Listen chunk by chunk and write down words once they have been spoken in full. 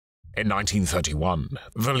In 1931,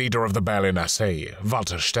 the leader of the Berlin SA,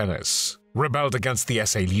 Walter Stennis, rebelled against the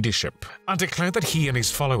SA leadership and declared that he and his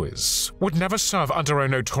followers would never serve under a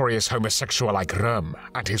notorious homosexual like Röhm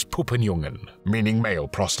and his Puppenjungen, meaning male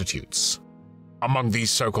prostitutes. Among these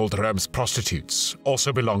so-called Röhm's prostitutes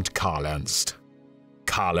also belonged Karl Ernst.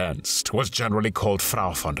 Karl Ernst was generally called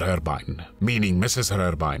Frau von Röhrbein, meaning Mrs.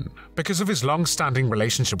 Röhrbein, because of his long-standing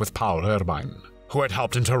relationship with Paul Röhrbein, who had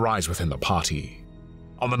helped him to rise within the party.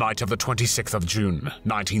 On the night of the 26th of June,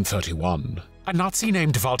 1931, a Nazi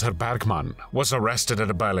named Walter Bergmann was arrested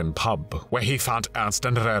at a Berlin pub where he found Ernst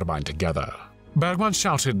and Röhrbein together. Bergmann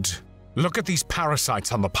shouted, "Look at these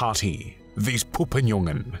parasites on the party, these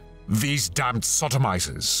Puppenjungen, these damned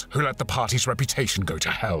sodomizers who let the party's reputation go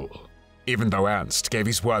to hell." Even though Ernst gave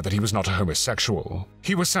his word that he was not a homosexual,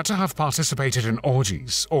 he was said to have participated in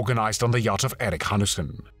orgies organized on the yacht of Erich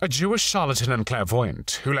Hanussen, a Jewish charlatan and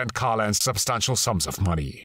clairvoyant who lent Karl Ernst substantial sums of money.